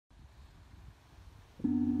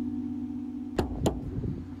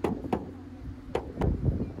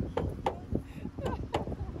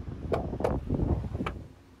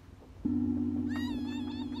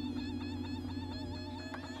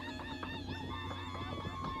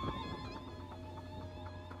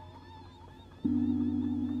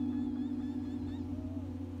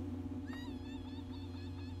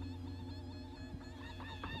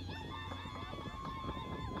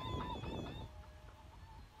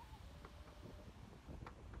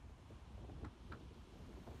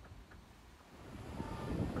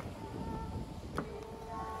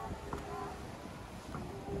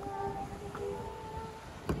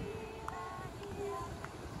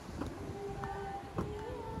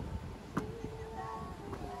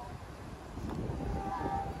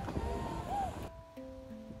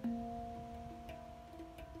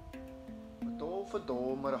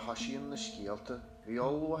fadó mar a hasíon na scialta, bhí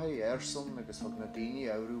olmhathe airson agus thug na daoine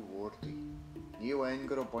áhrú mhórtaí. Ní bhhain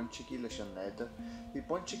gur bonteaí leis an néide, bhí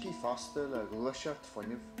bonteaí fasta le ghlaseart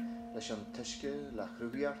funineh, leis an tuisce, le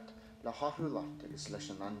chrúthaitheach, le hathrúlacht agus leis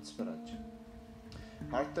an anspiraid.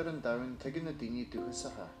 Thart ar an domhain tuigeann na daoine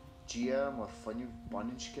dúchasathe, dia mar funineh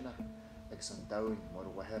baninscinne agus an domhain mar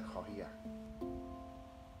mhaithir chathaíach.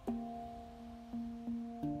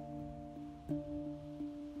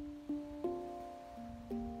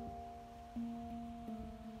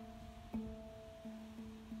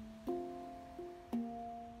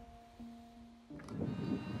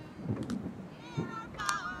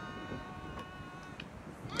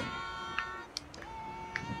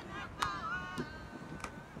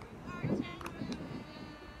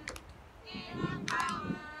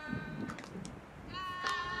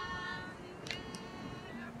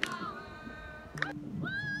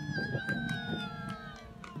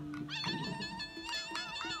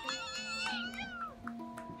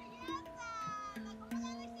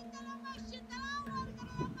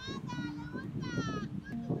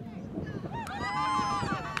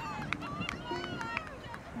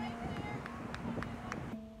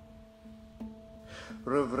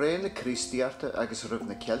 Rwyf rhain y Christiarta agus rwyf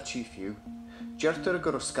na Celtí fiú, deirtar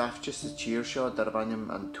gur scafte sa tírseo darbanim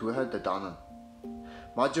an tuatha de danan.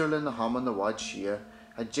 Maidir na haman na wad sia,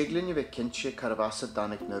 a jiglin bheith cinse carvasa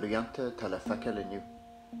danig na rianta tal a fecha leniu.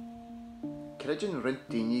 Credin rint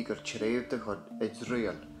daoine gur tréimh de chud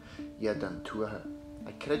Israel iad an tuatha,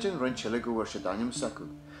 a credin rint silagu war siadanim sacu,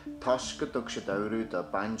 tas go dug siadawrú da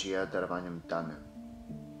bangia darbanim danu.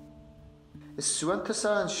 Is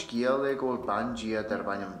suantasa an scial ag ol bangia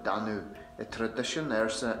darbanim danu, a tradition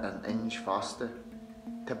ersa an inch fasta.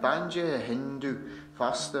 Ta bangia a Hindu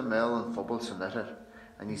fasta mel an phobal san etter,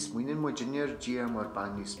 and is muinin mo junior gia mar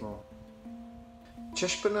bani smó.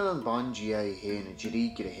 Tishpanan an bangia I hen a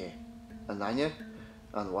jiri grihe, an anya,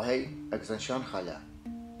 an wahai, agus an shan chala.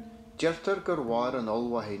 Deirtar gur war an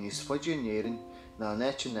olwahai nis fudjin yerin na an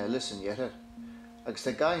etchin ellis an yetter, agus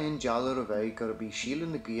the guy in jalar of ei gur be Síle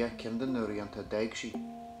na gia kindan orienta daigshi.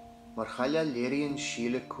 Mar chala lerian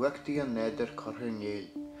Síle cumhachtaí an neder corher neil,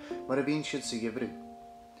 mar a vín siad sa gibri.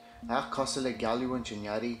 Ach cosal e galuan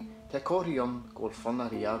chinyari, te corion gol fun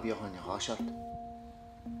ar iabioch an hashart.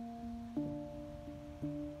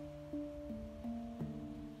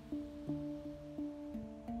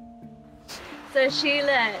 So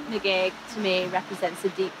Síle na gig to me represents the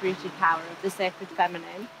deep-rooted power of the sacred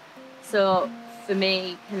feminine. So for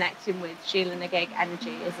me, connecting with Síle na gig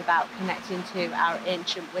energy is about connecting to our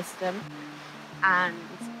ancient wisdom and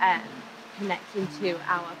connecting to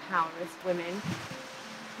our power as women.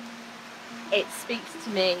 It speaks to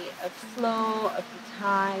me of flow, of the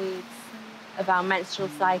tides, of our menstrual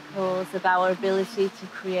cycles, of our ability to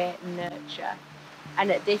create and nurture. And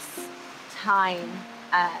at this time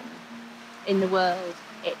in the world,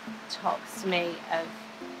 it talks to me of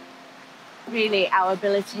really our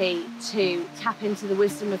ability to tap into the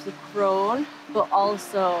wisdom of the crone, but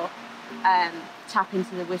also tap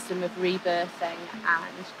into the wisdom of rebirthing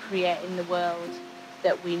and creating the world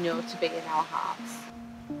that we know to be in our hearts.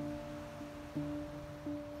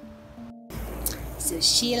 So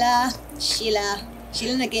Síle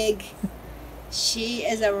na gig, she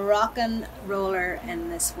is a rock and roller in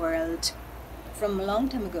this world from a long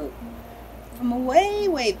time ago, from a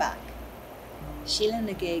way back. Síle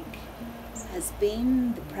na gig has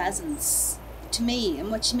been the presence to me,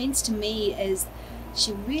 and what she means to me is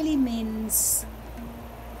she really means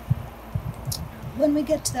when we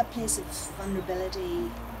get to that place of vulnerability,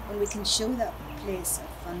 when we can show that place of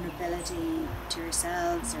vulnerability to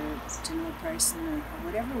ourselves or to another person or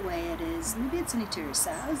whatever way it is. Maybe it's only to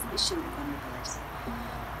ourselves that we show the vulnerability,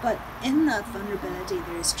 but in that vulnerability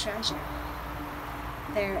there is treasure,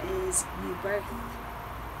 there is new birth,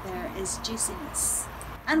 there is juiciness.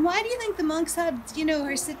 And why do you think the monks had, you know,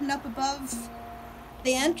 her sitting up above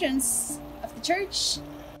the entrance of the church?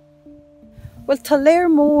 Well, tá léir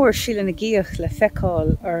mór Síle na gCíoch le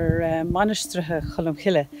feiceáil ar monastrathe chun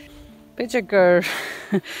chile. Beidir gur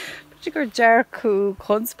dearcú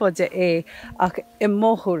conspóide é ach I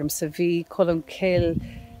móthúram sa bhí chun céil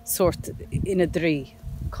sort ina drí.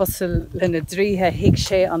 Cosal le na dríthe hiag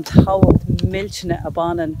sé an táhacht miltine a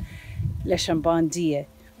banan leis an bandia.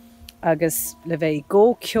 Agus le bheith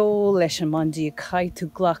gceol leis an mandia caiitú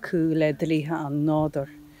glacu le dlíthe an nádar.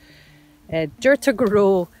 Dúirtear go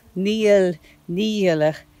raibh níl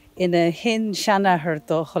ina hin seanathair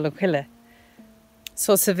do chun chile.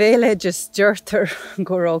 So sa bhéile just dúirtear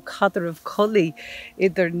go raibh cadarmh colaí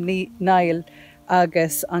idir Níl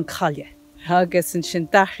agus an caille. Agus an sin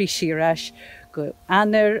daithrí siar ais go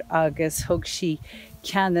anar agus thug sí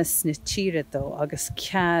ceannas na tíre dó agus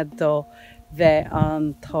cead dó bheith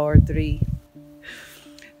an thar drí.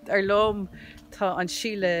 Ar lom tá an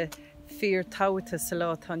Síle fíor tábhairte sa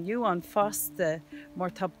lá tá nniu an fasta mar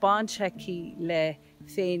tá banseachaí le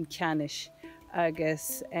féin ceannis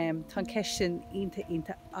agus tá ceisisin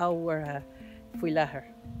ionta ábhartha faoi láthair.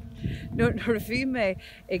 Nuair bhí mé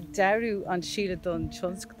ag dearú an Síle don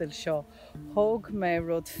tionscadail seo, thóg mé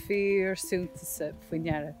rud fíor súntasa faoi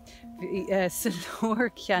neara. Sa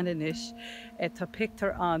leabhair Cheanannais tá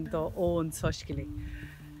pictar an do ón soscailí.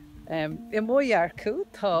 I mó-dhearcú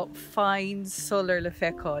tá féin solar le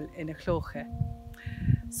feiceáil ina chlócha.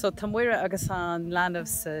 So tá muire agus an leanamh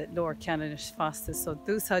sa leabhair Cheanannais fasta, so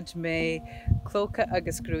dúsáid mé clócha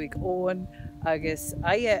agus grúig ón agus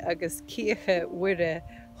aige agus cíocha uire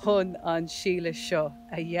chun an Síle seo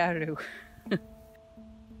a dhearú.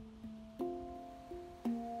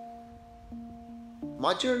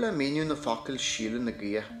 Maidir le míniú na focail Síle na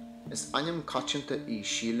Gaoth is aim caitianta í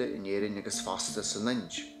Síle in éireann agus fasta sa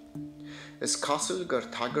linge. Is cosúil gur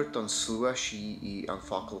tagart an slua sí í an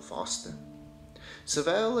focail fasta. Sa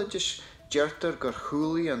bheil idir deirtar gur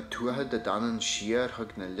chúlaí an tuatha de danan siar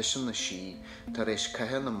thug na lisan na sí tar éis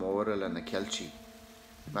cithe na móra le na ceiltí.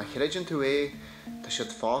 Má chreideann tú tá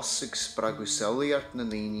siad fás ag spragu saolaíart na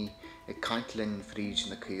naoine ag caint linn frid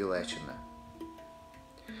na chéile.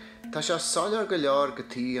 Tá sé sáilear go leor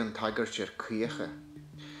gotaí an tagart ar chéacha,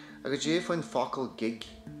 agus dé faoin focail gig.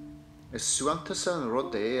 Is suantas an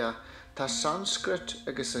rud a tá Sanskrit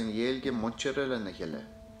agus an dhéalge muinteara le na hiile,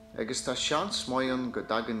 agus tá seans maion go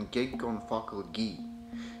dagan gig ón focail gí,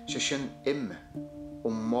 sé sin im ó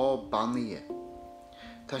mban.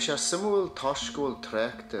 Tá sé simúil taiscúil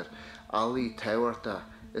tréachtar alaí thabhairta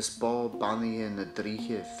is bá banaí na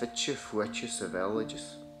dríthe fitse fuite sa bhéilaidir.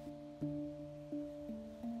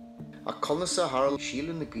 A Lúnasa thar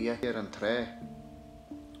Síle na Gaoth ar an tré.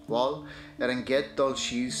 Bháil an gcéad dul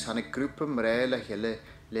síos hana grúpa mré le hiile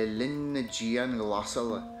le linn na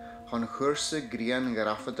dianghlasála chun chúrsa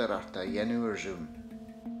griangrafadoireacht a dhéanamh ar Zoom.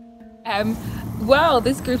 Well,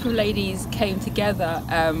 this group of ladies came together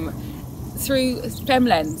through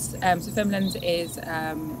FemLens. So FemLens is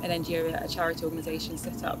an NGO, a charity organisation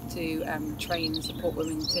set up to train and support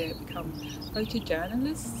women to become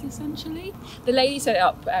photojournalists, essentially. The lady set it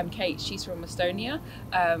up, Kate, she's from Estonia,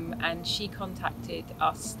 and she contacted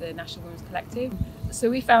us, the National Women's Collective. So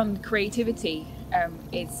we found creativity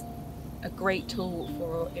is a great tool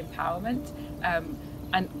for empowerment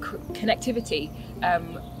and connectivity.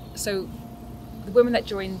 So the women that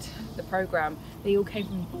joined the programme, they all came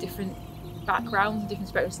from different backgrounds,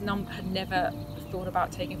 different spectrums. None had never thought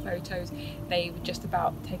about taking photos. They were just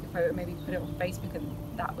about take a photo, maybe put it on Facebook, and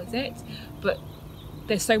that was it. But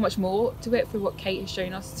there's so much more to it through what Kate has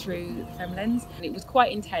shown us through FemLens. And it was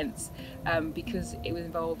quite intense because it was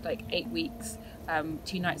involved like 8 weeks,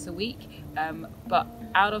 2 nights a week. But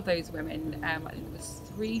out of those women, I think there was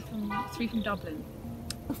three from Dublin.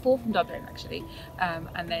 4 from Dublin actually,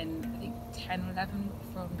 and then I think 10 or 11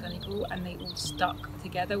 from Donegal, and they all stuck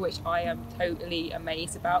together, which I am totally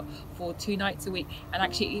amazed about, for 2 nights a week. And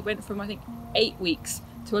actually it went from I think 8 weeks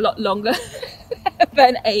to a lot longer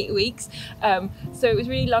than 8 weeks. So it was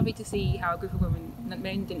really lovely to see how a group of women,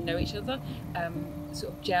 men didn't know each other,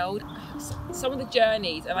 sort of gelled. Some of the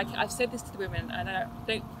journeys, and I've said this to the women, and I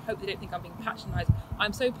hope they don't think I'm being patronised,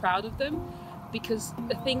 I'm so proud of them, because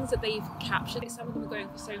the things that they've captured, some of them are going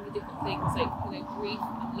for so many different things, like grief,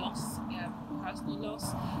 loss, personal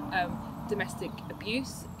loss, domestic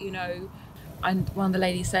abuse, and one of the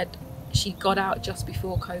ladies said she got out just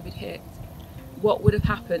before COVID hit. What would have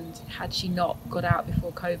happened had she not got out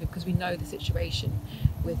before COVID? Because we know the situation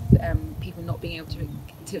with people not being able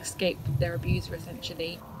to escape their abuser,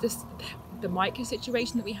 essentially. Just the micro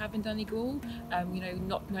situation that we have in Donegal,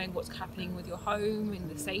 not knowing what's happening with your home and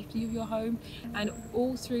the safety of your home, and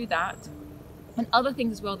all through that, and other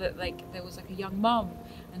things as well, that there was a young mum,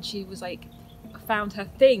 and she was found her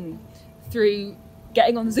thing through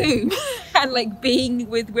getting on Zoom and being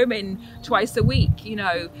with women twice a week,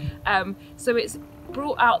 so it's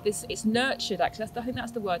brought out this, it's nurtured, actually, I think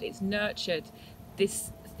that's the word, it's nurtured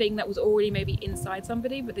this thing that was already maybe inside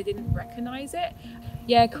somebody, but they didn't recognise it.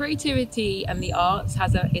 Yeah, creativity and the arts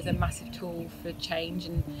is a massive tool for change,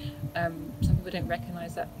 and some people don't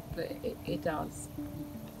recognise that, but it does.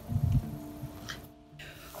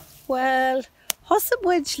 Well,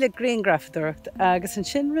 thosamuid le griangrafadoireacht agus an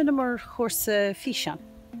sin rinne mar chúrsa físean,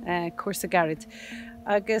 chúrsa garad.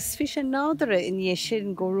 Agus físean nádara in dhé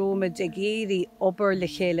sin go rómid ag éirí obair le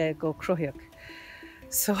chéile go cruthaitheach.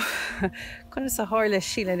 So, chun is a háir le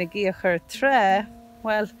Síle na Gaoth ar tré,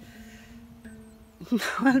 well,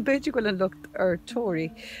 well, beidir goil an lucht ar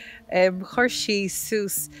tóirí. Chuir sí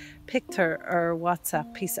sús pictar ar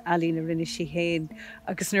WhatsApp pí alín a rinne sí héin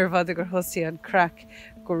agus nuair bhada gur thosaí an crack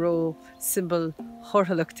go raibh symbol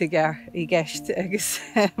chorthalucht i gceist agus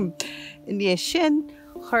níos sin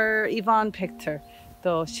chur Iván pictar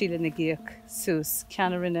do Síle na gCíoch sús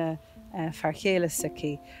ceanna rinne far chéile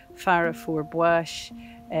sací fear a fuair buais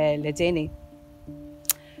le déine.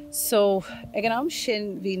 So ag an am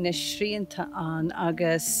sin bhí na sríanta an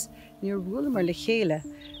agus níor bhuaila mar le chéile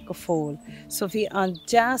go fóil. So bhí an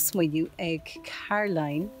jazz muinniú ag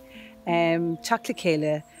Caroline teach le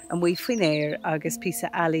chéile an bhuaigh faoin éir agus píosa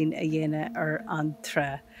alín a dhéine ar an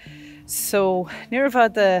tre. So níor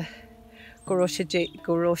bhada go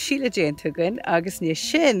raibh Síle déanta againn agus níos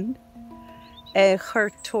sin chur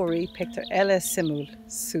tóirí pictar eile simúil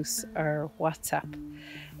sús ar WhatsApp.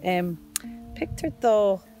 Pictar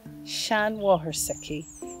dó Sean Wather sací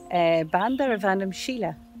ban ar a bhanam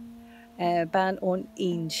Síle ban ón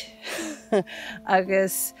inj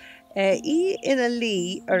agus í ina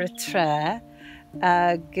lí ar a tre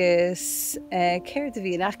agus céir a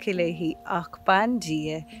bhí an aciléhí ach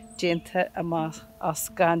bandí déanta amach as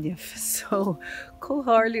ganneamh. So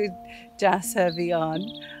cóthárlú deasa bhí an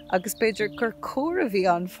agus beidir gur córa bhí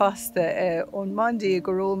an fasta ón mandaí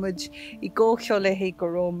go róid I ggócheolaí go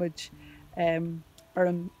róid ar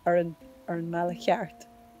an mala cheart.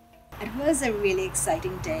 It was a really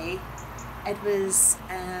exciting day. It was,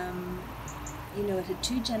 it had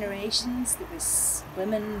two generations. There was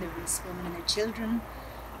women and their children,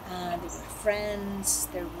 there were friends,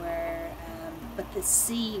 but the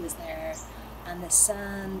sea was there, and the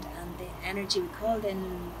sand and the energy. We called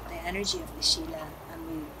in the energy of the Síle, and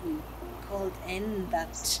we called in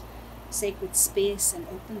that sacred space and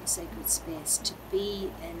opened the sacred space to be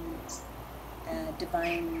in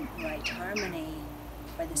divine right harmony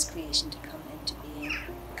for this creation to come into being.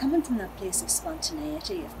 Coming from that place of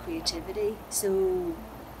spontaneity, of creativity, so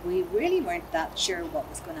we really weren't that sure what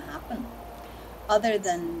was going to happen, other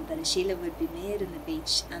than that a Síle would be made on the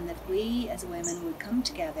beach and that we as women would come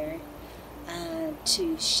together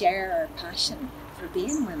to share our passion for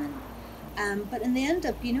being women. But in the end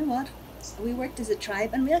up, you know what, we worked as a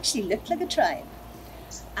tribe and we actually looked like a tribe,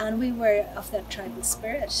 and we were of that tribal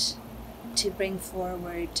spirit to bring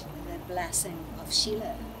forward the blessing of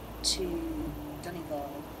Síle to Donegal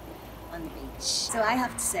on the beach. So I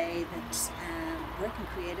have to say that working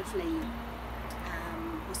creatively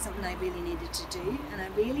was something I really needed to do, and I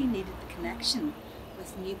really needed the connection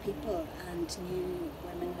with new people and new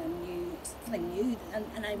women and something new,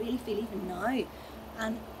 and I really feel even now,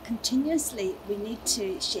 and continuously we need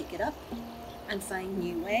to shake it up and find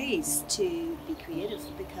new ways to be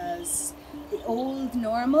creative, because the old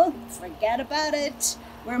normal, forget about it.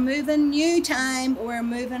 We're moving new time, we're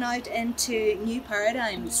moving out into new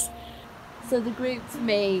paradigms. So the group for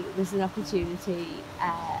me was an opportunity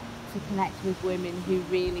to connect with women who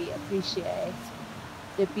really appreciate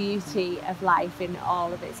the beauty of life in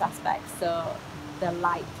all of its aspects, so the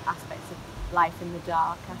light aspects of life and the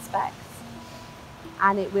dark aspects.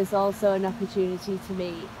 And it was also an opportunity to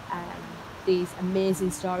meet these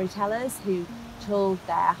amazing storytellers who told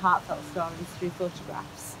their heartfelt stories through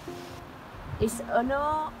photographs. Is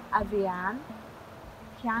uno avian,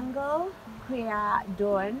 Kiango, Quia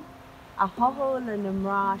Doan, a hoho le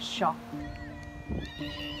namra shop.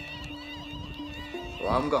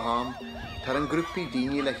 Ram go ham, tar an grúpi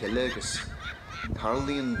daoine le chéile agus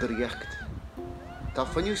tarlaíonn dríocht. Tá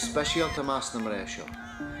faniu speisialta más na mar seo,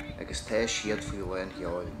 agus tá siad faoi lein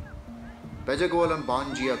cheáil. Beidir go bhfuil an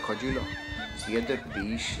bandí a codúla, siad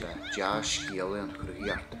bís le deas chéile an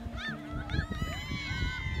cruthaitheacha.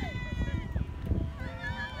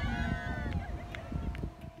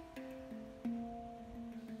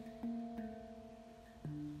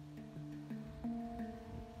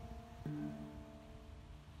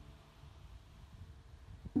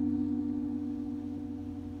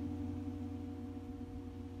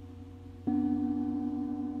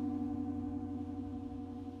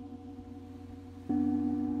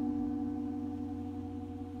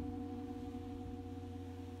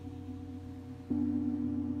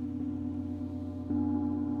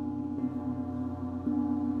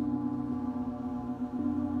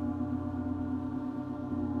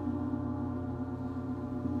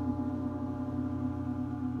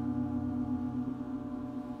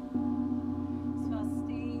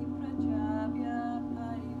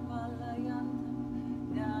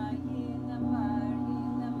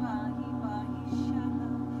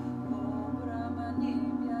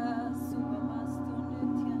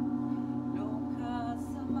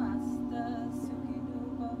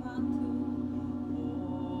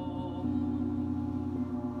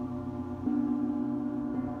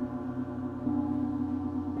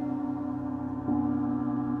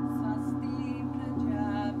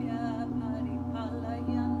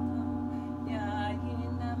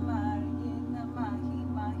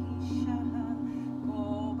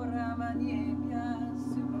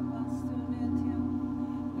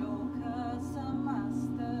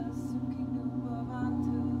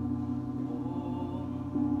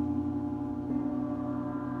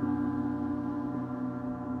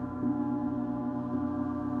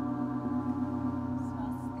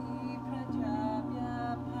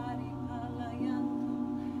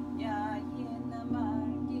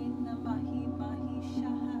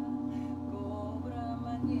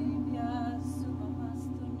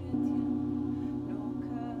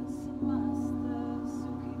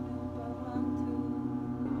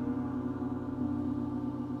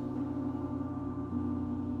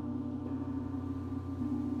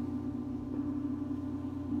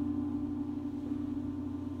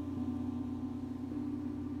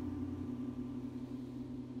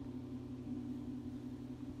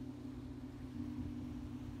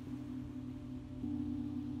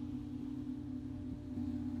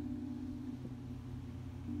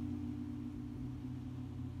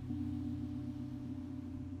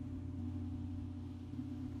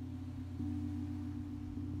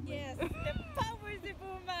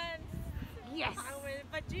 Yes.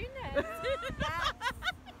 But do you know?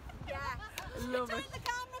 Love it. Turn the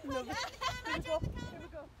camera, Love it. turn the camera, turn the